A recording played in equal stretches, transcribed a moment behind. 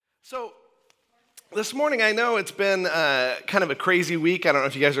So this morning, I know it's been kind of a crazy week. I don't know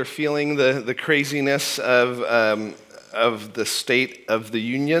if you guys are feeling the craziness of the state of the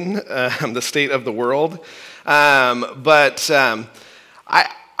union, the state of the world. I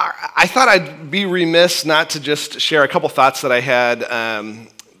thought I'd be remiss not to just share a couple thoughts that I had, that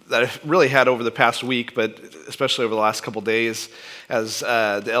I've really had over the past week, but especially over the last couple days, as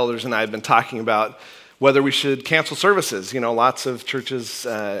the elders and I have been talking about whether we should cancel services. You know, lots of churches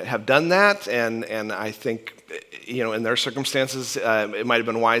have done that, and I think, you know, in their circumstances, it might have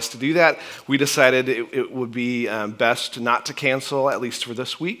been wise to do that. We decided it would be best not to cancel, at least for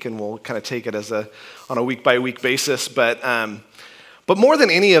this week, and we'll kind of take it as on a week-by-week basis. But more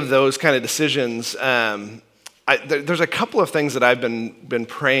than any of those kind of decisions, there's a couple of things that I've been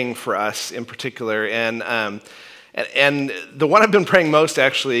praying for us in particular, and the one I've been praying most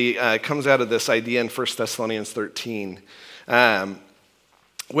actually comes out of this idea in 1 Thessalonians 13.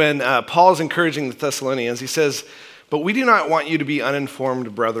 When Paul's encouraging the Thessalonians, he says, "But we do not want you to be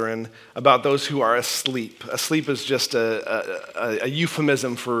uninformed, brethren, about those who are asleep." Asleep is just a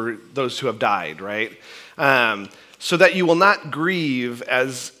euphemism for those who have died, right? "So that you will not grieve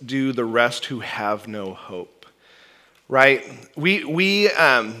as do the rest who have no hope." Right? We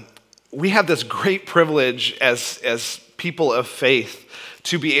have this great privilege as people of faith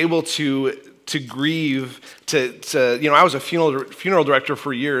to be able to grieve, I was a funeral director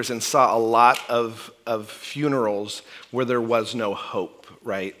for years and saw a lot of funerals where there was no hope,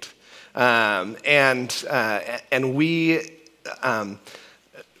 right? And we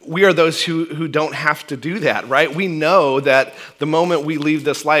are those who don't have to do that, right? We know that the moment we leave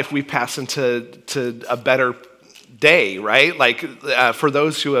this life, we pass into a better day, right? Like for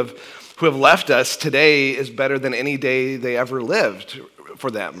those who have left us, today is better than any day they ever lived for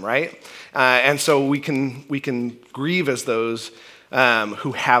them, right? And so we can grieve as those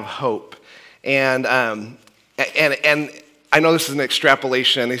who have hope. And I know this is an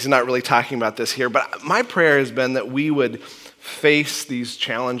extrapolation. He's not really talking about this here, but my prayer has been that we would face these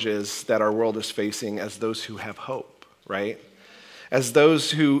challenges that our world is facing as those who have hope, right? As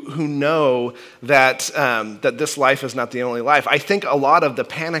those who know that this life is not the only life. I think a lot of the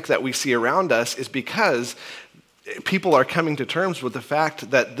panic that we see around us is because people are coming to terms with the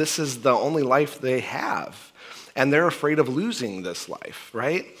fact that this is the only life they have, and they're afraid of losing this life,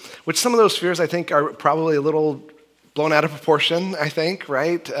 right? Which some of those fears, I think, are probably a little blown out of proportion, I think,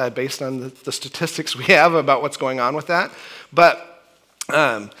 right? Based on the statistics we have about what's going on with that. But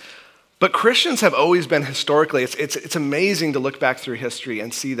Christians have always been historically, it's amazing to look back through history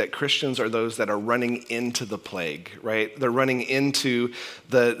and see that Christians are those that are running into the plague, right? They're running into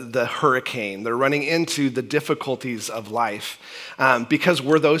the hurricane. They're running into the difficulties of life because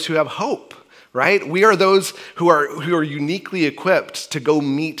we're those who have hope, right? We are those who are uniquely equipped to go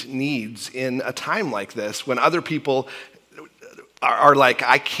meet needs in a time like this when other people are like,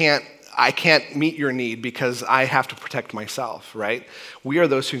 I can't meet your need because I have to protect myself, right? We are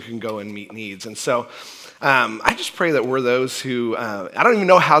those who can go and meet needs. And so I just pray that we're those who, I don't even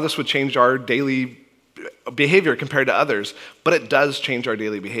know how this would change our daily behavior compared to others, but it does change our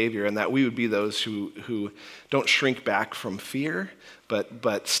daily behavior, and that we would be those who don't shrink back from fear,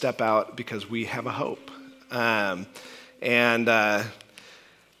 but step out because we have a hope. And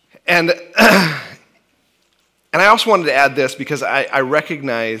I also wanted to add this because I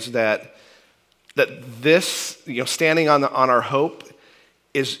recognize that this, standing on our hope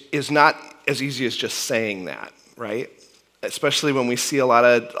is not as easy as just saying that, right? Especially when we see a lot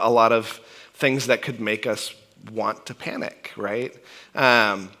of things that could make us want to panic, right?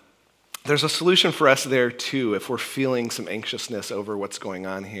 There's a solution for us there too if we're feeling some anxiousness over what's going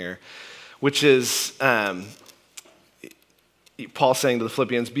on here, which is Paul saying to the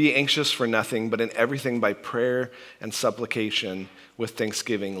Philippians, "Be anxious for nothing, but in everything by prayer and supplication with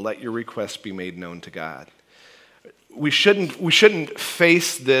thanksgiving, let your requests be made known to God." We shouldn't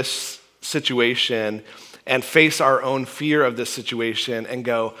face this situation and face our own fear of this situation and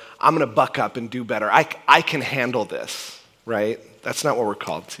go, "I'm going to buck up and do better. I can handle this," right? That's not what we're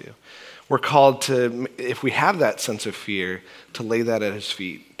called to. We're called to, if we have that sense of fear, to lay that at his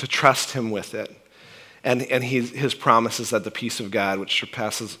feet, to trust him with it. And his promise is that the peace of God, which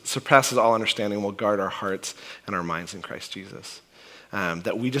surpasses all understanding, will guard our hearts and our minds in Christ Jesus.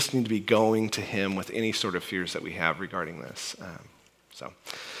 That we just need to be going to him with any sort of fears that we have regarding this. So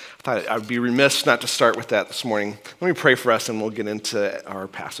I thought I would be remiss not to start with that this morning. Let me pray for us and we'll get into our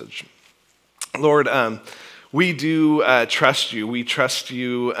passage. Lord, We do trust you. We trust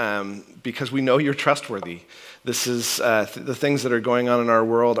you because we know you're trustworthy. This is the things that are going on in our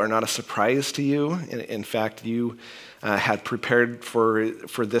world are not a surprise to you. In fact, you had prepared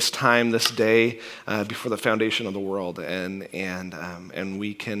for this time, this day, before the foundation of the world, and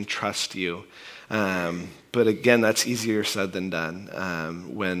we can trust you. But again, that's easier said than done.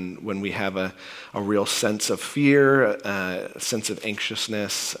 When we have a real sense of fear, a sense of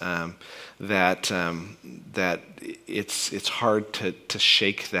anxiousness, that it's hard to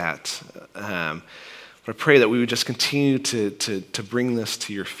shake that. But I pray that we would just continue to bring this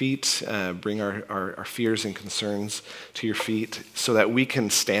to your feet, bring our fears and concerns to your feet, so that we can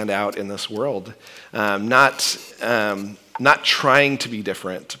stand out in this world, not trying to be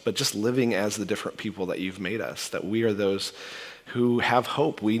different, but just living as the different people that you've made us. That we are those who have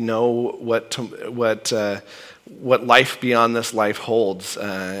hope. We know what life beyond this life holds,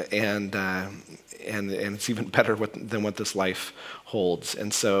 and it's even better than what this life holds.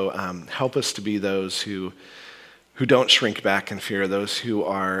 And so help us to be those who don't shrink back in fear, those who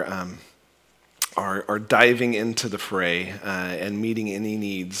are diving into the fray and meeting any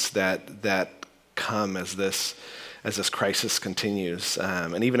needs that come as this crisis continues.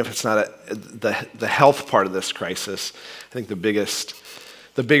 And even if it's not the health part of this crisis, I think the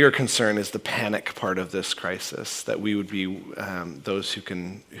bigger concern is the panic part of this crisis, that we would be those who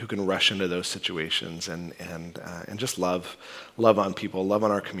can rush into those situations and just love on people, love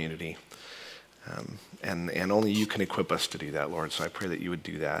on our community. And only you can equip us to do that, Lord. So I pray that you would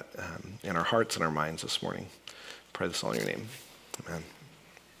do that in our hearts and our minds this morning. I pray this all in your name. Amen.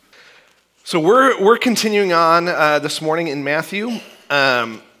 So we're continuing on this morning in Matthew.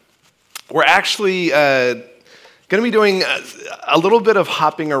 We're actually going to be doing a little bit of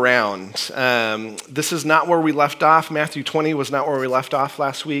hopping around. This is not where we left off. Matthew 20 was not where we left off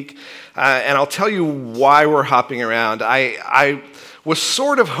last week. And I'll tell you why we're hopping around. I was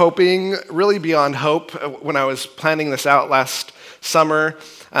sort of hoping, really beyond hope, when I was planning this out last summer,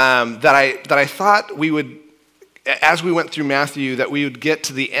 that I thought we would, as we went through Matthew, that we would get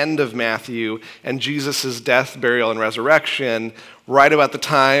to the end of Matthew and Jesus' death, burial, and resurrection right about the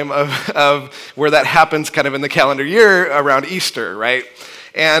time of where that happens kind of in the calendar year around Easter, right?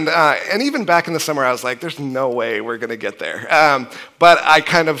 And even back in the summer, I was like, there's no way we're going to get there. But I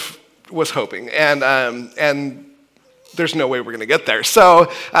kind of was hoping. And there's no way we're going to get there.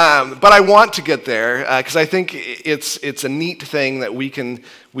 So, but I want to get there because I think it's a neat thing that we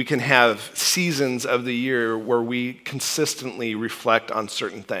can have seasons of the year where we consistently reflect on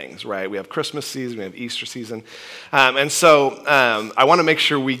certain things, right? We have Christmas season, we have Easter season, and so I want to make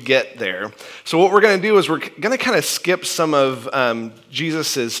sure we get there. So what we're going to do is we're going to kind of skip some of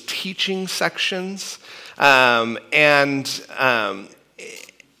Jesus's teaching sections,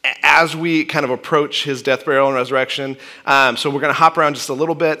 as we kind of approach his death, burial, and resurrection. So we're going to hop around just a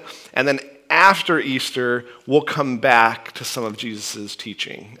little bit, and then after Easter, we'll come back to some of Jesus'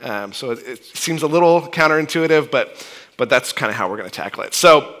 teaching. So it seems a little counterintuitive, but that's kind of how we're going to tackle it.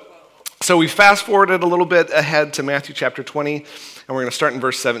 So we fast forwarded a little bit ahead to Matthew chapter 20, and we're going to start in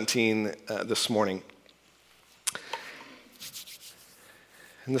verse 17 this morning.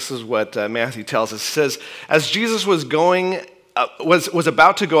 And this is what Matthew tells us. It says, as Jesus was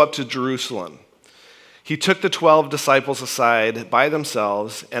about to go up to Jerusalem, he took the 12 disciples aside by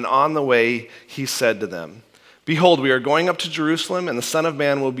themselves, and on the way he said to them, behold, we are going up to Jerusalem, and the Son of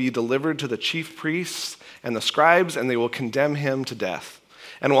Man will be delivered to the chief priests and the scribes, and they will condemn him to death,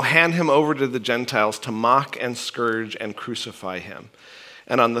 and will hand him over to the Gentiles to mock and scourge and crucify him.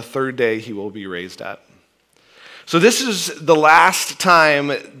 And on the third day he will be raised up. So this is the last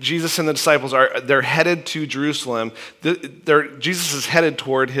time Jesus and the disciples they're headed to Jerusalem. Jesus is headed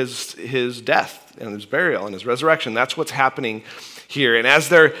toward his death and his burial and his resurrection. That's what's happening here. And as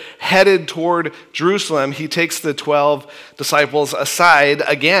they're headed toward Jerusalem, he takes the 12 disciples aside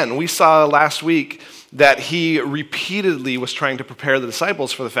again. We saw last week that he repeatedly was trying to prepare the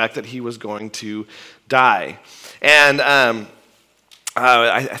disciples for the fact that he was going to die. And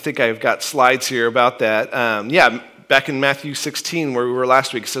I think I've got slides here about that. Back in Matthew 16, where we were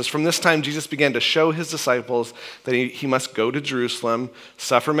last week, it says, from this time Jesus began to show his disciples that he must go to Jerusalem,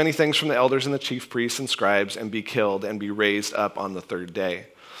 suffer many things from the elders and the chief priests and scribes, and be killed and be raised up on the third day.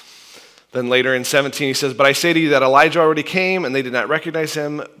 Then later in 17, he says, but I say to you that Elijah already came, and they did not recognize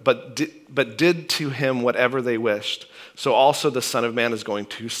him, but did to him whatever they wished. So also the Son of Man is going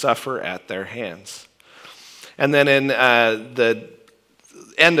to suffer at their hands. And then in the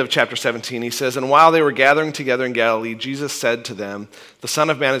end of chapter 17, he says, and while they were gathering together in Galilee, Jesus said to them, the Son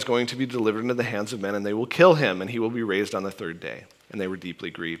of Man is going to be delivered into the hands of men, and they will kill him, and he will be raised on the third day. and they were deeply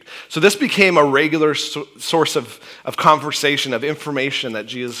grieved. So this became a regular source of conversation, of information that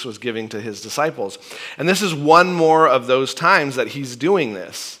Jesus was giving to his disciples. And this is one more of those times that he's doing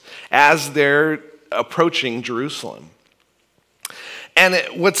this as they're approaching Jerusalem. And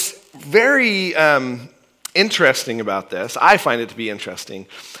what's very interesting about this, I find it to be interesting,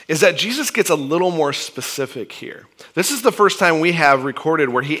 is that Jesus gets a little more specific here. This is the first time we have recorded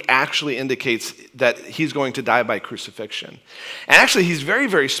where he actually indicates that he's going to die by crucifixion. And actually, he's very,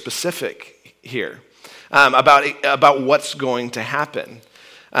 very specific here about what's going to happen.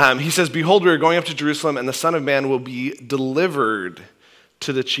 He says, "Behold, we are going up to Jerusalem, and the Son of Man will be delivered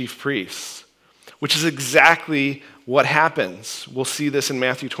to the chief priests," which is exactly what happens. We'll see this in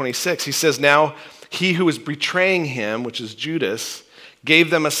Matthew 26. He says, "Now he who is betraying him," which is Judas, "gave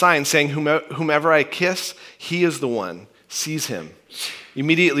them a sign saying, 'Whomever I kiss, he is the one. Seize him.'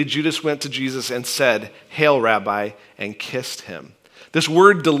 Immediately Judas went to Jesus and said, 'Hail, Rabbi,' and kissed him." This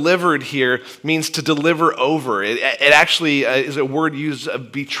word "delivered" here means to deliver over. It actually is a word used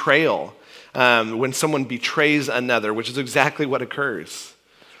of betrayal, when someone betrays another, which is exactly what occurs.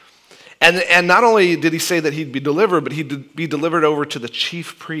 And not only did he say that he'd be delivered, but he'd be delivered over to the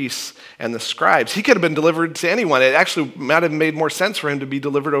chief priests and the scribes. He could have been delivered to anyone. It actually might have made more sense for him to be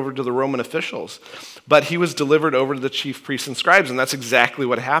delivered over to the Roman officials. But he was delivered over to the chief priests and scribes, and that's exactly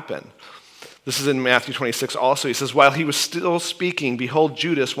what happened. This is in Matthew 26 also. He says, "While he was still speaking, behold,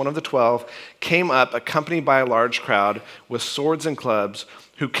 Judas, one of the 12, came up, accompanied by a large crowd with swords and clubs,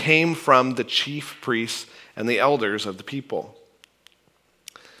 who came from the chief priests and the elders of the people."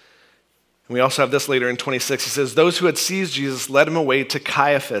 We also have this later in 26. He says, "Those who had seized Jesus led him away to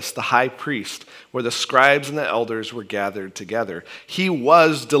Caiaphas, the high priest, where the scribes and the elders were gathered together." He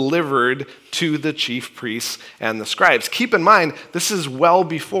was delivered to the chief priests and the scribes. Keep in mind, this is well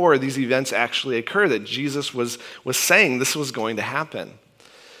before these events actually occur, that Jesus was saying this was going to happen.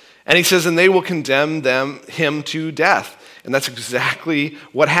 And he says, "And they will condemn him to death." And that's exactly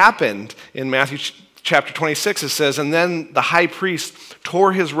what happened in Matthew chapter 26. It says, "And then the high priest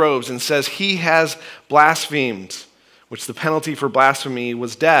tore his robes and says, 'He has blasphemed,' which the penalty for blasphemy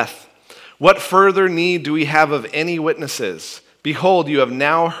was death. What further need do we have of any witnesses? Behold, you have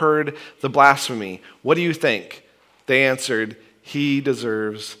now heard the blasphemy. What do you think?" They answered, "He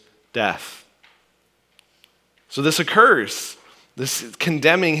deserves death." So this occurs, this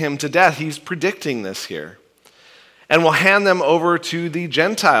condemning him to death. He's predicting this here. "And will hand them over to the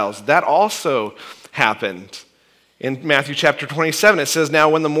Gentiles." That also happened. In Matthew chapter 27, it says, "Now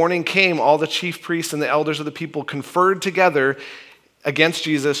when the morning came, all the chief priests and the elders of the people conferred together against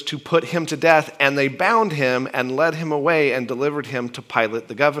Jesus to put him to death, and they bound him and led him away and delivered him to Pilate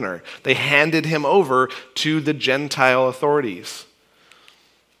the governor." They handed him over to the Gentile authorities.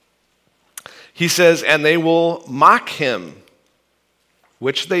 He says, "And they will mock him,"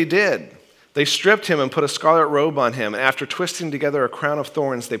 which they did. "They stripped him and put a scarlet robe on him, and after twisting together a crown of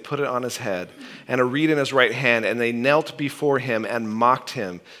thorns, they put it on his head, and a reed in his right hand, and they knelt before him and mocked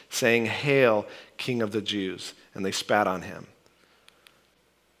him, saying, 'Hail, King of the Jews!' And they spat on him."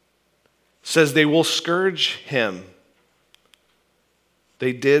 It says they will scourge him.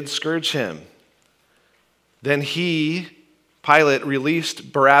 They did scourge him. Then Pilate,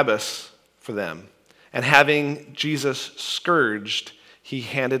 released Barabbas for them, and having Jesus scourged, he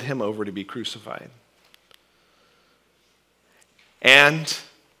handed him over to be crucified. "And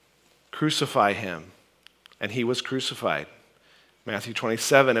crucify him." And he was crucified. Matthew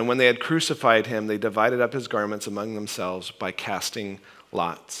 27, "And when they had crucified him, they divided up his garments among themselves by casting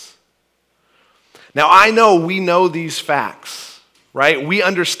lots." Now we know these facts, right? We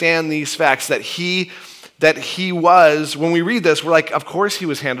understand these facts that he was, when we read this, we're like, of course he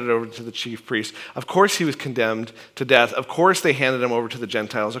was handed over to the chief priest. Of course he was condemned to death. Of course they handed him over to the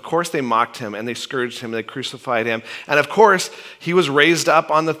Gentiles. Of course they mocked him and they scourged him and they crucified him. And of course he was raised up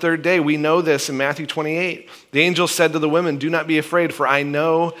on the third day. We know this in Matthew 28. The angel said to the women, "Do not be afraid, for I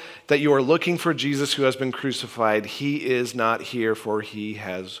know that you are looking for Jesus who has been crucified. He is not here, for he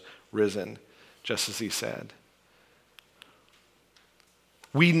has risen," just as he said.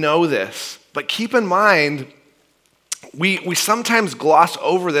 We know this, but keep in mind, we sometimes gloss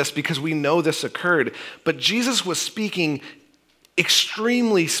over this because we know this occurred, but Jesus was speaking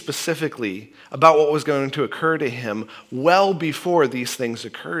extremely specifically about what was going to occur to him well before these things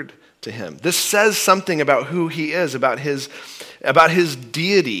occurred to him. This says something about who he is, about his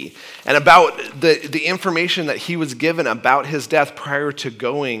deity, and about the information that he was given about his death prior to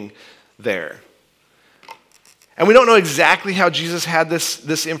going there. And we don't know exactly how Jesus had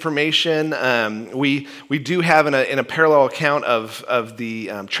this information. We do have in a parallel account of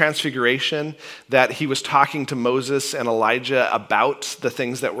the transfiguration that he was talking to Moses and Elijah about the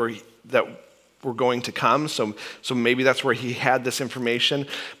things that were going to come. So maybe that's where he had this information.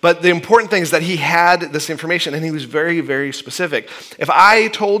 But the important thing is that he had this information, and he was very, very specific. If I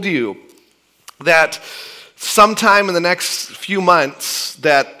told you that sometime in the next few months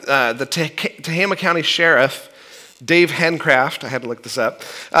that the Tehama County Sheriff, Dave Hencraft, I had to look this up,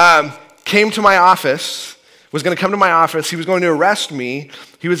 came to my office, was going to come to my office, he was going to arrest me,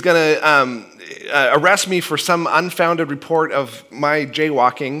 he was going to arrest me for some unfounded report of my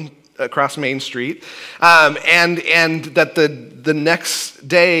jaywalking across Main Street, and that the next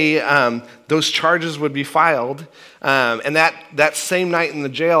day those charges would be filed, and that same night in the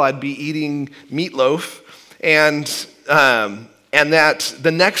jail I'd be eating meatloaf, and that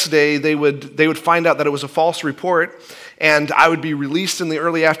the next day they would find out that it was a false report, and I would be released in the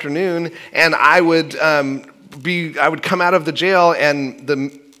early afternoon, and I would come out of the jail, and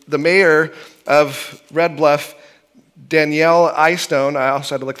the mayor of Red Bluff, Danielle Eyestone, I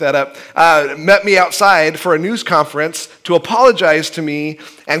also had to look that up, met me outside for a news conference to apologize to me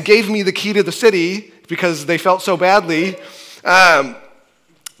and gave me the key to the city because they felt so badly.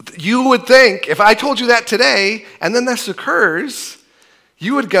 You would think, if I told you that today, and then this occurs,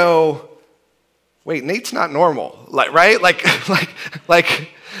 you would go, wait, Nate's not normal, right? Like,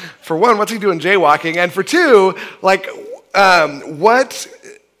 for one, what's he doing jaywalking? And for two,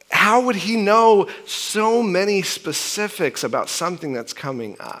 how would he know so many specifics about something that's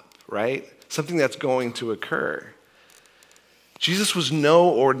coming up, right? Something that's going to occur. Jesus was no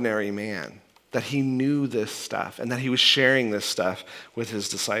ordinary man, that he knew this stuff and that he was sharing this stuff with his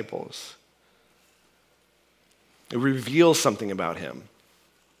disciples. It reveals something about him.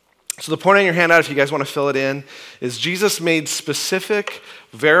 So the point on your handout, if you guys want to fill it in, is Jesus made specific,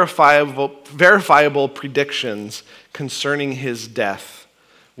 verifiable predictions concerning his death,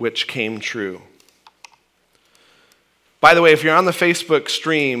 which came true. By the way, if you're on the Facebook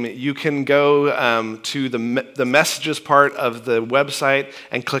stream, you can go to the messages part of the website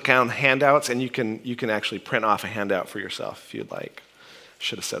and click on handouts, and you can actually print off a handout for yourself if you'd like.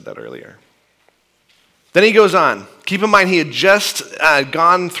 Should have said that earlier. Then he goes on. Keep in mind, he had just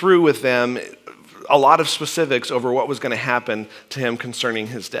gone through with them a lot of specifics over what was going to happen to him concerning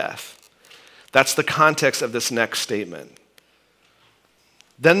his death. That's the context of this next statement.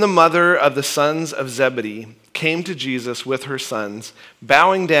 Then the mother of the sons of Zebedee came to Jesus with her sons,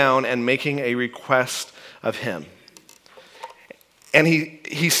 bowing down and making a request of him. And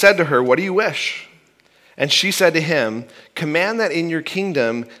he said to her, "What do you wish?" And she said to him, "Command that in your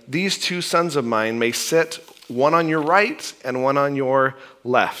kingdom these two sons of mine may sit, one on your right and one on your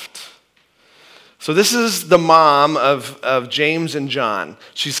left." So this is the mom of James and John.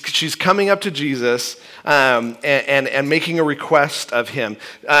 She's coming up to Jesus and making a request of him.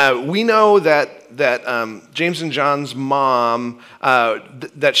 We know that James and John's mom,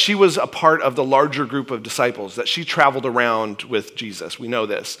 that she was a part of the larger group of disciples, that she traveled around with Jesus. We know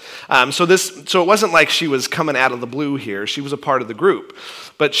this. So it wasn't like she was coming out of the blue here. She was a part of the group.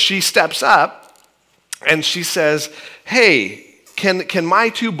 But she steps up and she says, "Hey, can my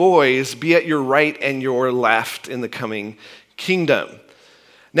two boys be at your right and your left in the coming kingdom?"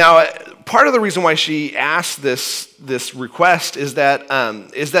 Now, part of the reason why she asked this request is that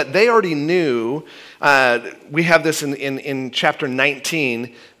they already knew. We have this in chapter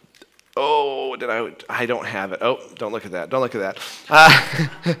 19. Oh, I don't have it. Oh, don't look at that. Don't look at that.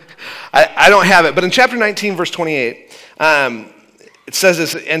 I don't have it. But in chapter 19, verse 28, it says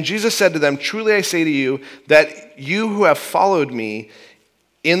this, "And Jesus said to them, 'Truly I say to you, that you who have followed me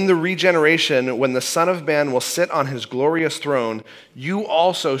in the regeneration, when the Son of Man will sit on his glorious throne, you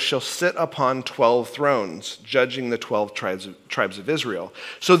also shall sit upon 12 thrones, judging the 12 tribes of Israel.'"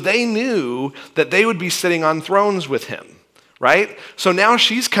 So they knew that they would be sitting on thrones with him, right? So now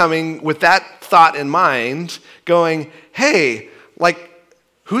she's coming with that thought in mind, going, "Hey,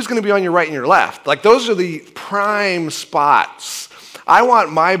 who's going to be on your right and your left? Those are the prime spots. I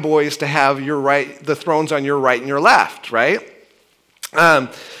want my boys to have the thrones on your right and your left," right?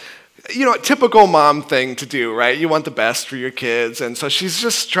 Typical mom thing to do, right? You want the best for your kids, and so she's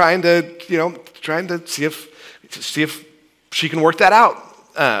just trying to see if she can work that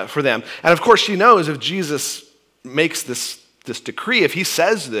out for them. And of course, she knows if Jesus makes this decree, if he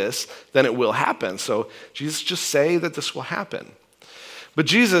says this, then it will happen. So Jesus just say that this will happen. But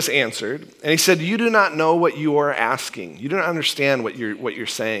Jesus answered, and he said, "You do not know what you are asking. You do not understand what you're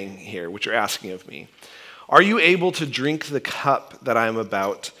saying here, what you're asking of me. Are you able to drink the cup that I am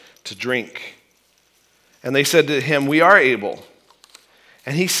about to drink?" And they said to him, "We are able."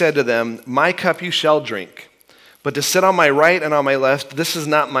 And he said to them, "My cup you shall drink, but to sit on my right and on my left, this is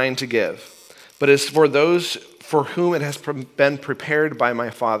not mine to give, but is for those for whom it has been prepared by my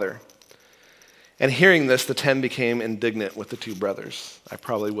Father." And hearing this, the 10 became indignant with the two brothers. I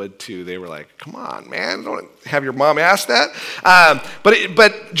probably would too. They were like, "Come on, man, don't have your mom ask that."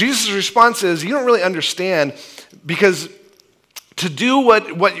 But Jesus' response is, you don't really understand, because to do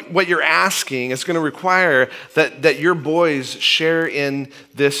what you're asking is going to require that your boys share in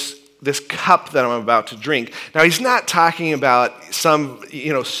this cup that I'm about to drink. Now, he's not talking about some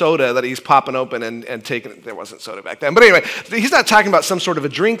soda that he's popping open and taking. There wasn't soda back then. But anyway, he's not talking about some sort of a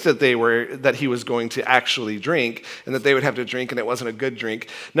drink that he was going to actually drink and that they would have to drink and it wasn't a good drink.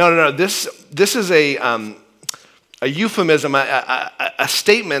 No. This is a euphemism, a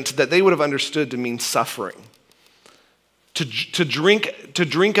statement that they would have understood to mean suffering. To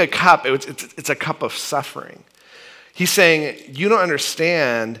drink a cup, it's a cup of suffering. He's saying, you don't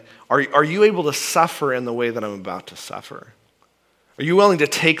understand. Are you able to suffer in the way that I'm about to suffer? Are you willing to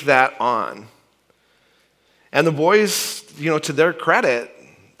take that on? And the boys, to their credit,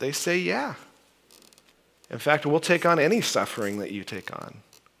 they say, yeah. In fact, we'll take on any suffering that you take on,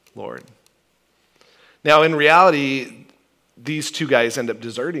 Lord. Now, in reality, these two guys end up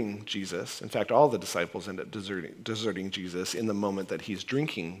deserting Jesus. In fact, all the disciples end up deserting Jesus in the moment that he's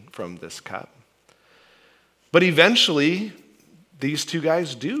drinking from this cup. But eventually, these two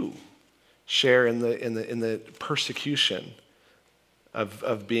guys do share in the persecution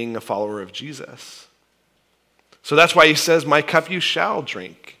of being a follower of Jesus. So that's why he says, "My cup you shall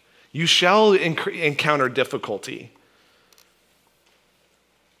drink. You shall encounter difficulty."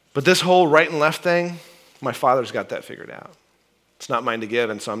 But this whole right and left thing, my Father's got that figured out. It's not mine to give,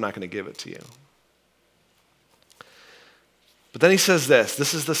 and so I'm not going to give it to you. But then he says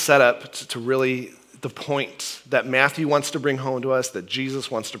this is the setup to really the point that Matthew wants to bring home to us, that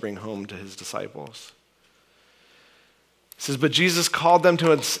Jesus wants to bring home to his disciples. He says, "But Jesus called them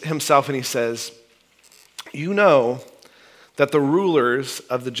to himself, and he says, 'You know that the rulers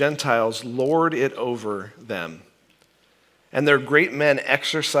of the Gentiles lord it over them, and their great men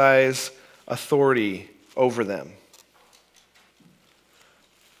exercise authority over them.'"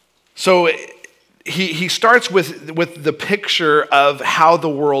 So he starts with the picture of how the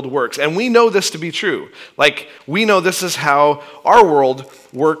world works. And we know this to be true. Like, we know this is how our world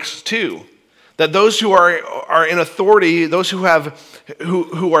works too. That those who are in authority, those who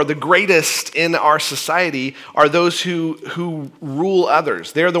are the greatest in our society, are those who rule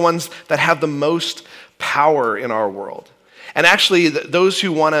others. They're the ones that have the most power in our world. And actually, those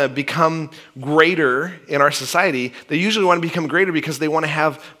who want to become greater in our society, they usually want to become greater because they want to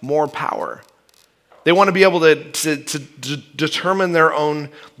have more power. They want to be able to determine their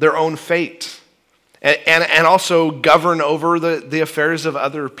own fate and also govern over the affairs of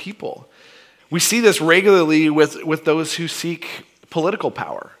other people. We see this regularly with those who seek political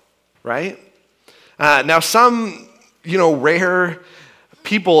power, right? Now, some rare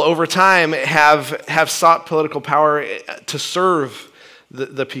people over time have sought political power to serve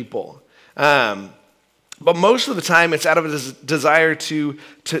the people. But most of the time, it's out of a desire to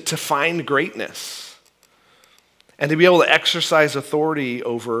find greatness and to be able to exercise authority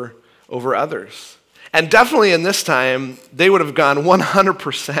over others. And definitely in this time, they would have gone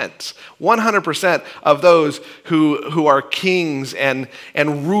 100% of those who are kings and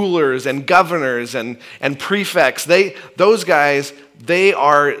rulers and governors and prefects. Those guys, they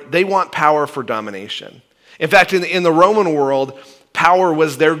want power for domination. In fact, in the Roman world, power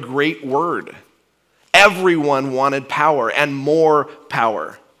was their great word. Everyone wanted power and more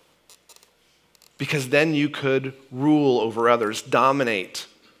power, because then you could rule over others, dominate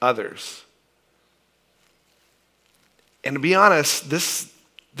others. And to be honest, this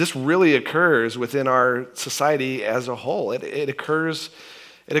really occurs within our society as a whole. It occurs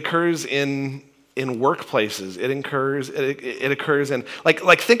in workplaces. It occurs in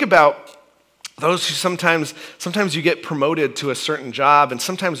like think about those who sometimes you get promoted to a certain job, and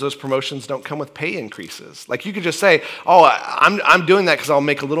sometimes those promotions don't come with pay increases. Like, you could just say, "Oh, I'm doing that because I'll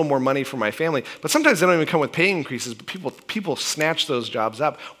make a little more money for my family." But sometimes they don't even come with pay increases. But people snatch those jobs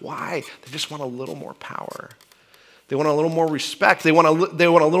up. Why? They just want a little more power. They want a little more respect. They want a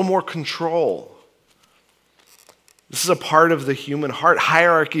little more control. This is a part of the human heart.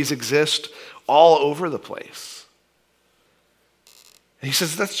 Hierarchies exist all over the place. And he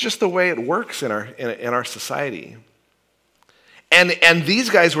says that's just the way it works in our society. And these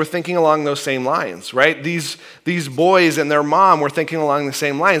guys were thinking along those same lines, right? These boys and their mom were thinking along the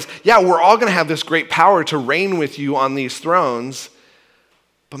same lines. Yeah, we're all going to have this great power to reign with you on these thrones,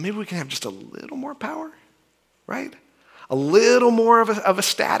 but maybe we can have just a little more power. right? A little more of a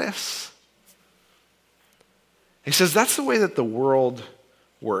status. He says that's the way that the world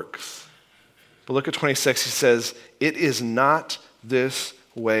works. But look at 26, he says, it is not this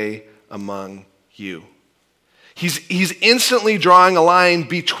way among you. He's instantly drawing a line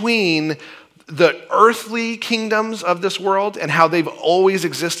between the earthly kingdoms of this world and how they've always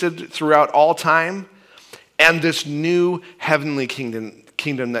existed throughout all time, and this new heavenly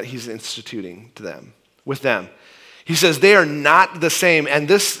kingdom that he's instituting with them. He says they are not the same, and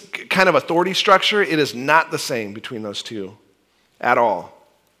this kind of authority structure, it is not the same between those two at all.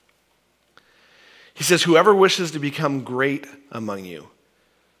 He says, whoever wishes to become great among you.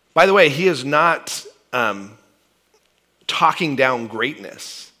 By the way, he is not talking down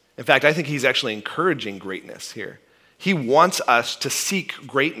greatness. In fact, I think he's actually encouraging greatness here. He wants us to seek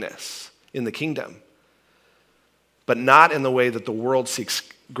greatness in the kingdom, but not in the way that the world seeks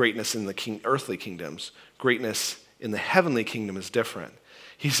greatness in the earthly kingdoms. Greatness in the heavenly kingdom is different.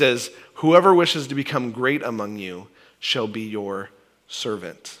 He says, whoever wishes to become great among you shall be your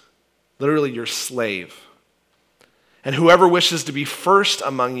servant. Literally, your slave. And whoever wishes to be first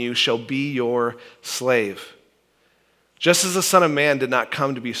among you shall be your slave. Just as the Son of Man did not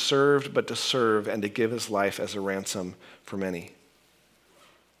come to be served, but to serve and to give his life as a ransom for many.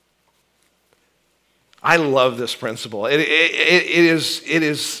 I love this principle. It is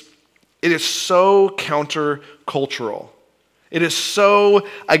so countercultural. It is so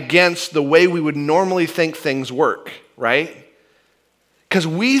against the way we would normally think things work, right? Because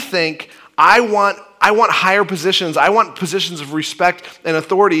we think, I want higher positions, I want positions of respect and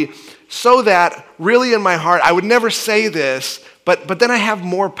authority, so that really in my heart, I would never say this, but then I have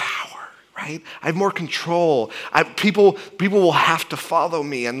more power, right? I have more control. People will have to follow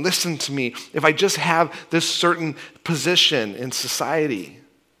me and listen to me if I just have this certain position in society.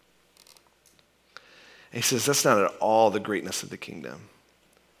 And he says that's not at all the greatness of the kingdom.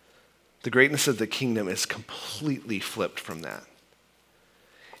 The greatness of the kingdom is completely flipped from that.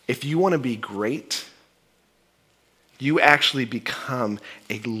 If you want to be great, you actually become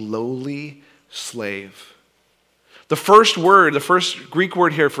a lowly slave. The first Greek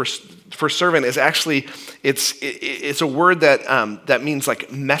word here for servant is actually, it's a word that means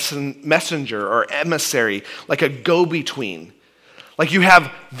like messenger or emissary, like a go-between. Like you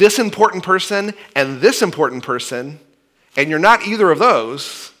have this important person and this important person, and you're not either of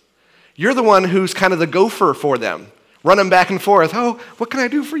those. You're the one who's kind of the gopher for them. Running back and forth. Oh, what can I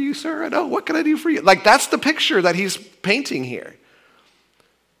do for you, sir? Oh, what can I do for you? Like that's the picture that he's painting here.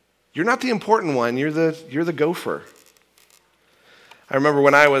 You're not the important one. You're the gopher. I remember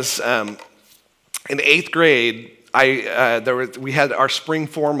when I was in 8th grade, we had our spring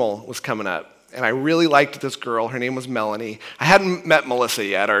formal was coming up, and I really liked this girl. Her name was Melanie. I hadn't met Melissa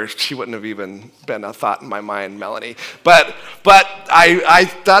yet, or she wouldn't have even been a thought in my mind, Melanie. But I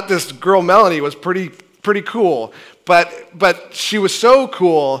thought this girl Melanie was pretty cool. But she was so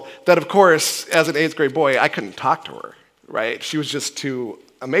cool that, of course, as an 8th grade boy, I couldn't talk to her, right? She was just too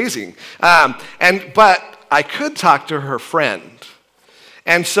amazing. But I could talk to her friend.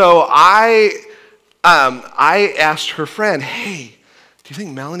 And so I asked her friend, hey, do you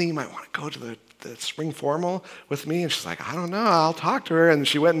think Melanie might want to go to the spring formal with me? And she's like, I don't know, I'll talk to her. And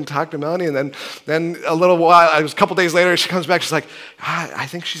she went and talked to Melanie, and then a little while, it was a couple days later, she comes back, she's like, I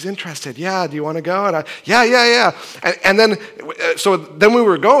think she's interested. Yeah, do you want to go? And yeah. And then we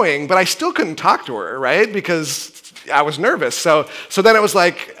were going, but I still couldn't talk to her, right? Because I was nervous. So then it was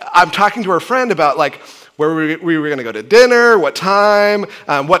like, I'm talking to her friend about like, where we were going to go to dinner, what time,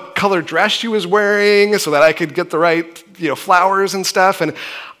 what color dress she was wearing, so that I could get the right, flowers and stuff. And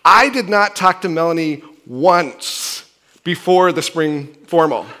I did not talk to Melanie once before the spring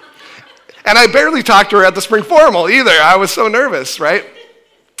formal. And I barely talked to her at the spring formal either. I was so nervous, right?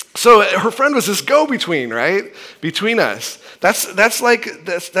 So her friend was this go-between, right? Between us. That's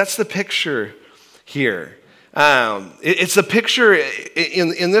the picture here. It's a picture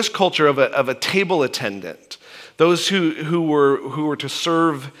in this culture of a table attendant, those who were to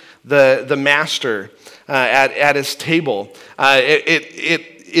serve the master at his table.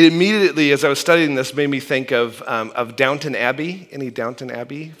 It immediately, as I was studying this, made me think of Downton Abbey. Any Downton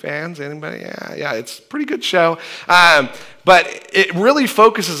Abbey fans? Anybody? Yeah, it's a pretty good show. But it really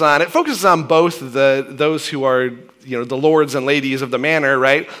focuses on both those who are the lords and ladies of the manor,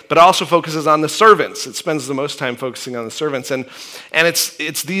 right? But also focuses on the servants. It spends the most time focusing on the servants, and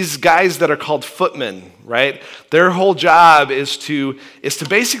it's these guys that are called footmen, right? Their whole job is to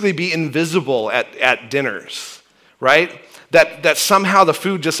basically be invisible at dinners, right? That somehow the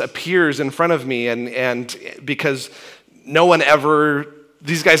food just appears in front of me, and because no one ever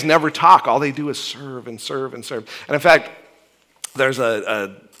these guys never talk. All they do is serve and serve and serve. And in fact, there's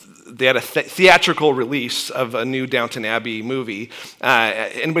they had a theatrical release of a new Downton Abbey movie.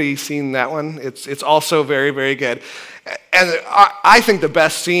 Anybody seen that one? It's also very, very good. And I think the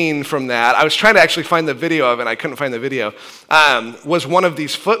best scene from that, I was trying to actually find the video of it, and I couldn't find the video, was one of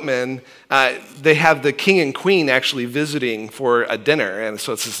these footmen. They have the king and queen actually visiting for a dinner, and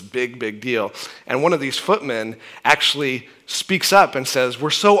so it's this big, big deal. And one of these footmen actually speaks up and says, "We're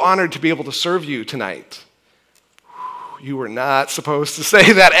so honored to be able to serve you tonight." You were not supposed to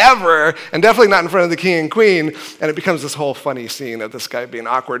say that ever, and definitely not in front of the king and queen. And it becomes this whole funny scene of this guy being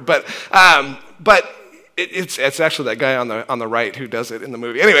awkward. But it's actually that guy on the right who does it in the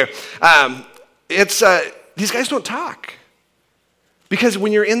movie. Anyway, these guys don't talk because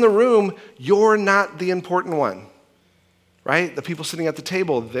when you're in the room, you're not the important one, right? The people sitting at the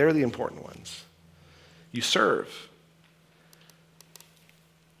table, they're the important ones. You serve.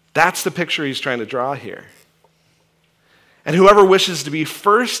 That's the picture he's trying to draw here. And whoever wishes to be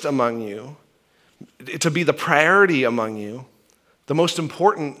first among you, to be the priority among you, the most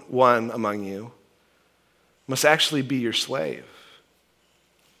important one among you, must actually be your slave.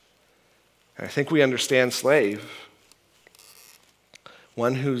 And I think we understand slave,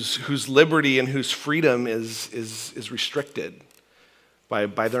 one whose liberty and whose freedom is restricted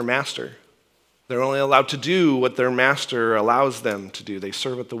by their master. They're only allowed to do what their master allows them to do. They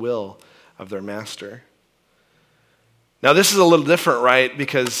serve at the will of their master. Now, this is a little different, right?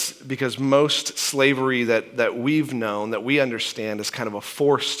 Because most slavery that we've known, that we understand, is kind of a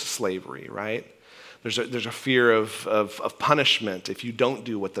forced slavery, right? There's a fear of punishment if you don't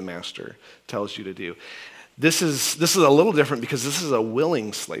do what the master tells you to do. This is a little different because this is a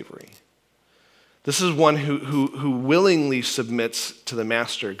willing slavery. This is one who willingly submits to the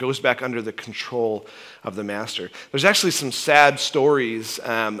master, goes back under the control of the master. There's actually some sad stories,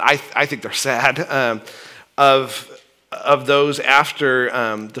 I think they're sad, of those after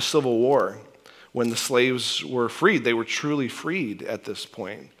the Civil War, when the slaves were freed. They were truly freed at this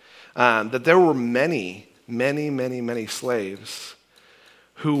point. That there were many, many, many, many slaves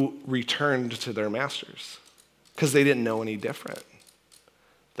who returned to their masters because they didn't know any different.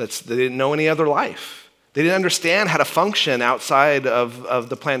 They didn't know any other life. They didn't understand how to function outside of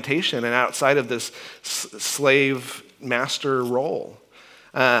the plantation and outside of this slave master role.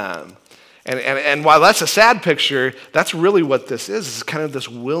 And while that's a sad picture, that's really what this is. It's kind of this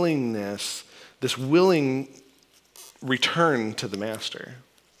willingness, this willing return to the master.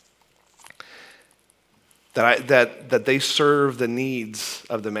 That they serve the needs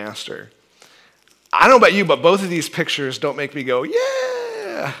of the master. I don't know about you, but both of these pictures don't make me go,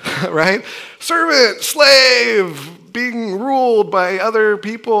 yeah, right? Servant, slave, being ruled by other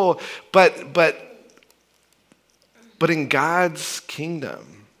people. But in God's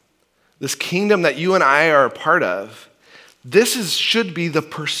kingdom, this kingdom that you and I are a part of, this should be the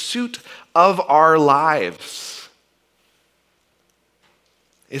pursuit of our lives.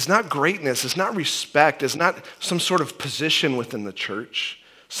 It's not greatness, it's not respect, it's not some sort of position within the church,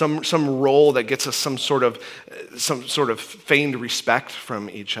 some role that gets us some sort of feigned respect from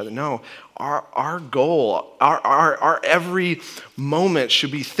each other. No, our goal, our every moment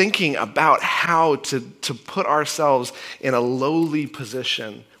should be thinking about how to put ourselves in a lowly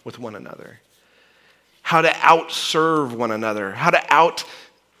position with one another, how to outserve one another, how to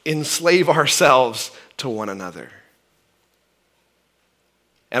out-enslave ourselves to one another.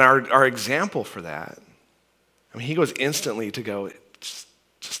 And our example for that, I mean, he goes instantly to go,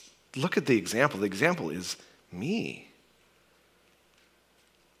 just look at the example. The example is me.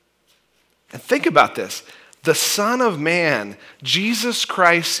 And think about this. The Son of Man, Jesus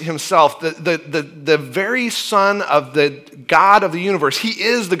Christ himself, the very Son of the God of the universe, he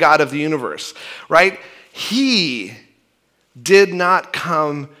is the God of the universe, right? He did not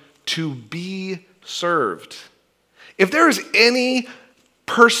come to be served. If there is any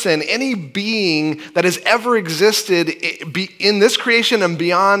person, any being that has ever existed in this creation and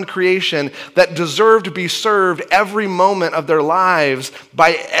beyond creation that deserved to be served every moment of their lives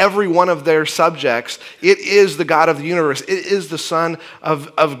by every one of their subjects, it is the God of the universe. It is the Son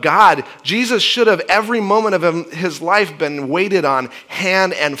of God. Jesus should have every moment of his life been waited on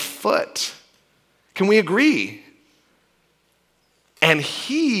hand and foot. Can we agree? And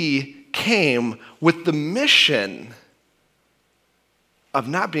he came with the mission of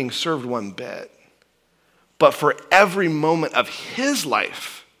not being served one bit, but for every moment of his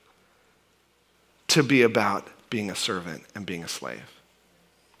life to be about being a servant and being a slave.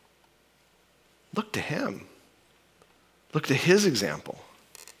 Look to him. Look to his example.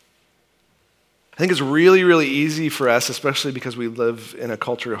 I think it's really, really easy for us, especially because we live in a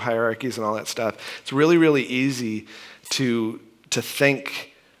culture of hierarchies and all that stuff. It's really, really easy to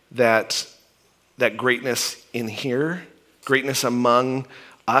think that greatness in here, greatness among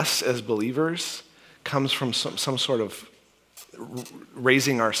us as believers, comes from some sort of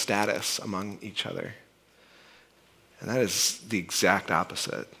raising our status among each other. And that is the exact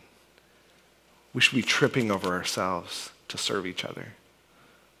opposite. We should be tripping over ourselves to serve each other,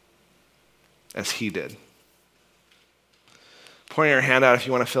 as he did. Pointing your hand out if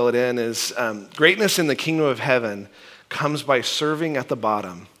you want to fill it in is greatness in the kingdom of heaven comes by serving at the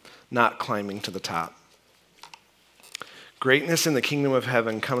bottom, not climbing to the top. Greatness in the kingdom of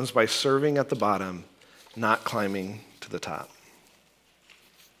heaven comes by serving at the bottom, not climbing to the top.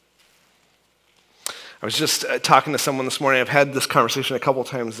 I was just talking to someone this morning. I've had this conversation a couple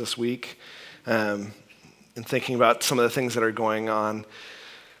times this week, and thinking about some of the things that are going on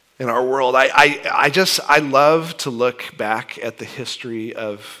in our world. I love to look back at the history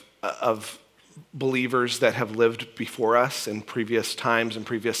of believers that have lived before us in previous times and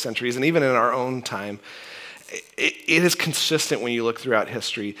previous centuries, and even in our own time. It is consistent when you look throughout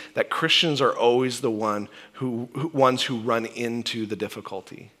history that Christians are always the ones who run into the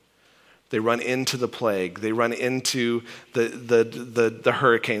difficulty. They run into the plague. They run into the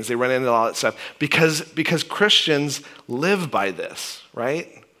hurricanes. They run into all that stuff because Christians live by this, right?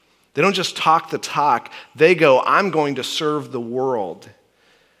 They don't just talk the talk. They go, I'm going to serve the world.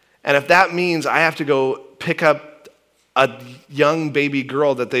 And if that means I have to go pick up a young baby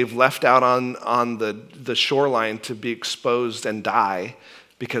girl that they've left out on the shoreline to be exposed and die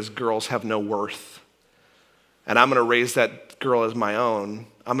because girls have no worth, and I'm going to raise that girl as my own,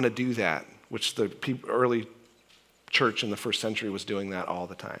 I'm going to do that, which the early church in the first century was doing that all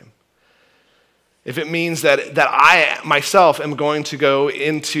the time. If it means that I myself am going to go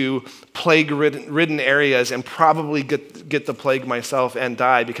into plague-ridden areas and probably get the plague myself and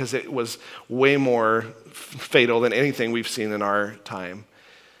die because it was way more fatal than anything we've seen in our time,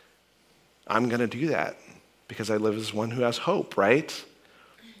 I'm going to do that because I live as one who has hope, right?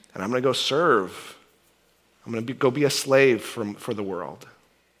 And I'm going to go serve. I'm going to go be a slave for the world.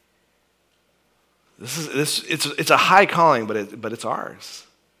 It's a high calling, but it's ours.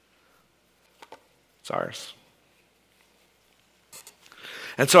 It's ours.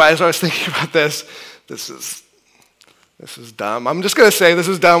 And so as I was thinking about this is dumb. I'm just going to say this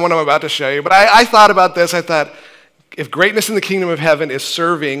is dumb what I'm about to show you. But I thought about this. I thought, if greatness in the kingdom of heaven is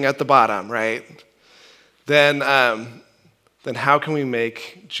serving at the bottom, right? Then how can we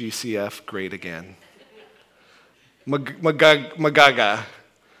make GCF great again? Magaga.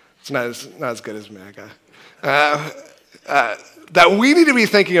 It's not as good as MAGA. That we need to be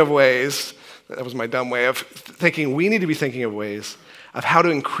thinking of ways, that was my dumb way of thinking, we need to be thinking of ways of how to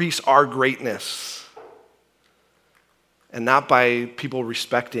increase our greatness. And not by people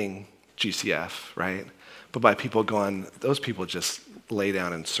respecting GCF, right? But by people going, those people just lay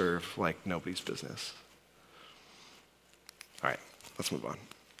down and serve like nobody's business. All right, let's move on.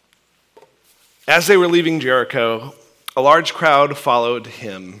 As they were leaving Jericho, a large crowd followed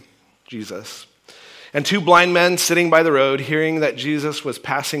him, Jesus. And two blind men sitting by the road, hearing that Jesus was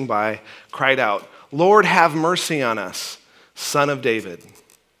passing by, cried out, "Lord, have mercy on us, Son of David."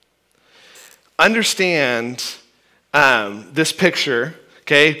 Understand this picture,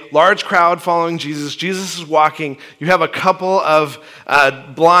 okay? Large crowd following Jesus. Jesus is walking. You have a couple of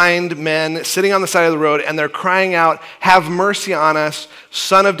blind men sitting on the side of the road, and they're crying out, "Have mercy on us,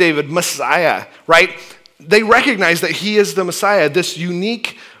 Son of David," Messiah, right? They recognize that he is the Messiah, this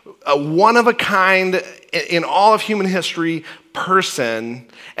unique, one-of-a-kind in all of human history person,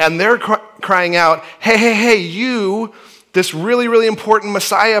 and they're crying out, hey, you, this really, really important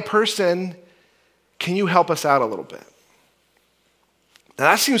Messiah person, can you help us out a little bit? Now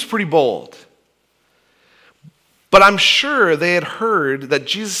that seems pretty bold. But I'm sure they had heard that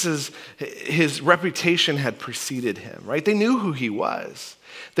his reputation had preceded him, right? They knew who he was.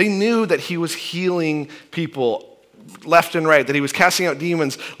 They knew that he was healing people left and right, that he was casting out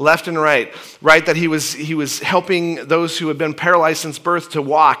demons left and right? That he was helping those who had been paralyzed since birth to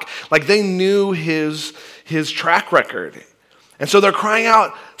walk. Like they knew his track record. And so they're crying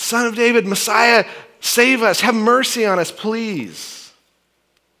out, "Son of David, Messiah, save us, have mercy on us, please."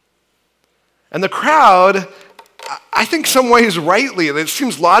 And the crowd, I think some ways rightly, it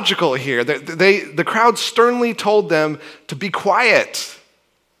seems logical here, the crowd sternly told them to be quiet.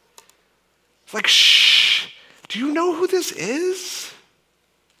 It's like, shh, do you know who this is?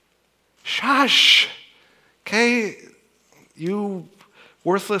 Shush, okay? You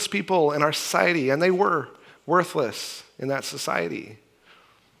worthless people in our society, and they were worthless in that society.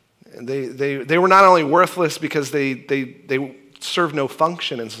 They were not only worthless because they served no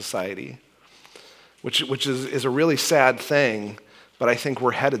function in society, which is a really sad thing, but I think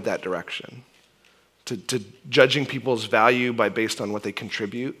we're headed that direction, to judging people's value based on what they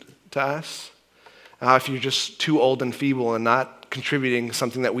contribute to us. If you're just too old and feeble and not contributing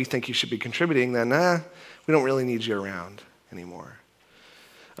something that we think you should be contributing, then we don't really need you around anymore.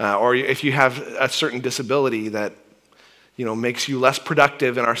 Or if you have a certain disability that makes you less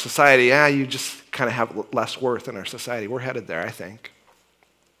productive in our society, you just kind of have less worth in our society. We're headed there, I think.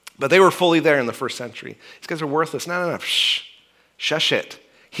 But they were fully there in the first century. These guys are worthless. No. Shh. Shush it.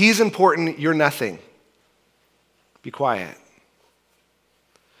 He's important. You're nothing. Be quiet.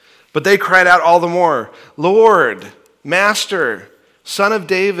 But they cried out all the more, Lord, Master, Son of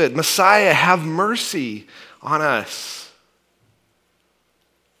David, Messiah, have mercy on us.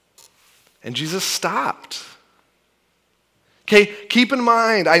 And Jesus stopped. Okay, keep in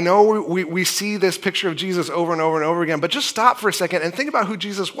mind, I know we see this picture of Jesus over and over and over again, but just stop for a second and think about who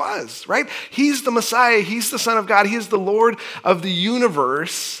Jesus was, right? He's the Messiah. He's the Son of God. He is the Lord of the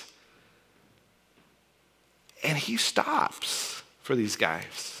universe. And he stops for these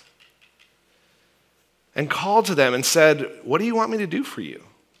guys and called to them and said, what do you want me to do for you?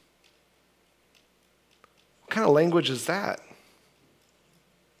 What kind of language is that?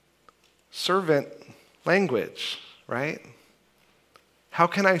 Servant language, right? How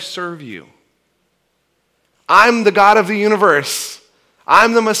can I serve you? I'm the God of the universe.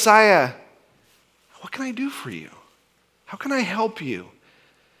 I'm the Messiah. What can I do for you? How can I help you?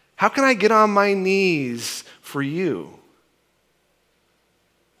 How can I get on my knees for you?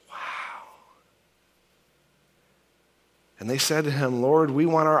 Wow. And they said to him, Lord, we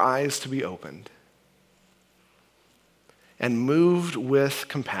want our eyes to be opened. And moved with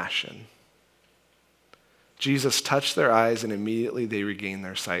compassion, Jesus touched their eyes, and immediately they regained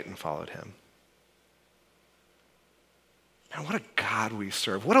their sight and followed him. Man, what a God we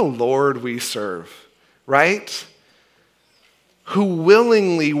serve. What a Lord we serve, right? Who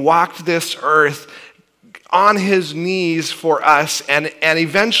willingly walked this earth on his knees for us and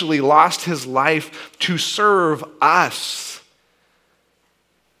eventually lost his life to serve us.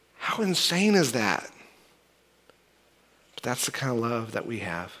 How insane is that? But that's the kind of love that we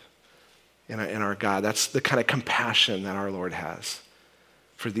have in our God. That's the kind of compassion that our Lord has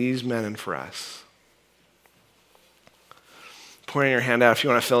for these men and for us. Pointing your hand out if you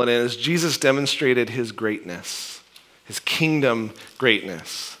want to fill it in, is Jesus demonstrated his greatness, his kingdom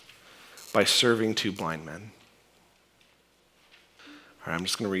greatness, by serving two blind men. All right, I'm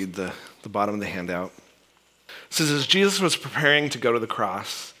just going to read the bottom of the handout. It says, as Jesus was preparing to go to the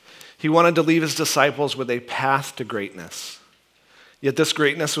cross, he wanted to leave his disciples with a path to greatness. Yet this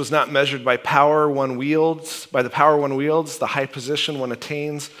greatness was not measured by the power one wields, the high position one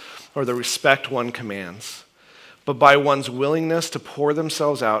attains, or the respect one commands, but by one's willingness to pour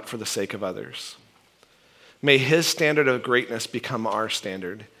themselves out for the sake of others. May his standard of greatness become our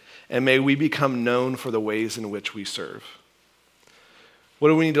standard, and may we become known for the ways in which we serve. What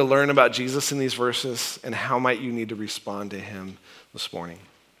do we need to learn about Jesus in these verses, and how might you need to respond to him this morning?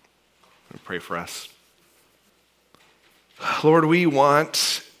 I'm going to pray for us. Lord, we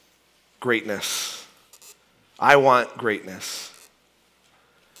want greatness. I want greatness.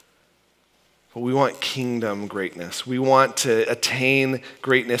 But we want kingdom greatness. We want to attain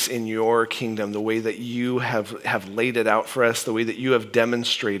greatness in your kingdom, the way that you have laid it out for us, the way that you have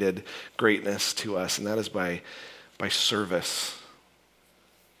demonstrated greatness to us, and that is by service,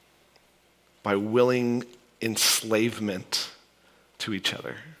 by willing enslavement to each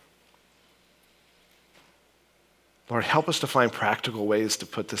other. Lord, help us to find practical ways to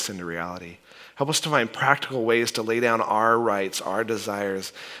put this into reality. Help us to find practical ways to lay down our rights, our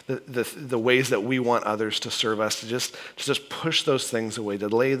desires, the ways that we want others to serve us, to just push those things away, to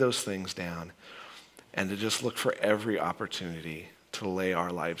lay those things down, and to just look for every opportunity to lay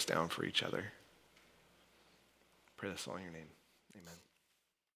our lives down for each other. Pray this all in your name. Amen.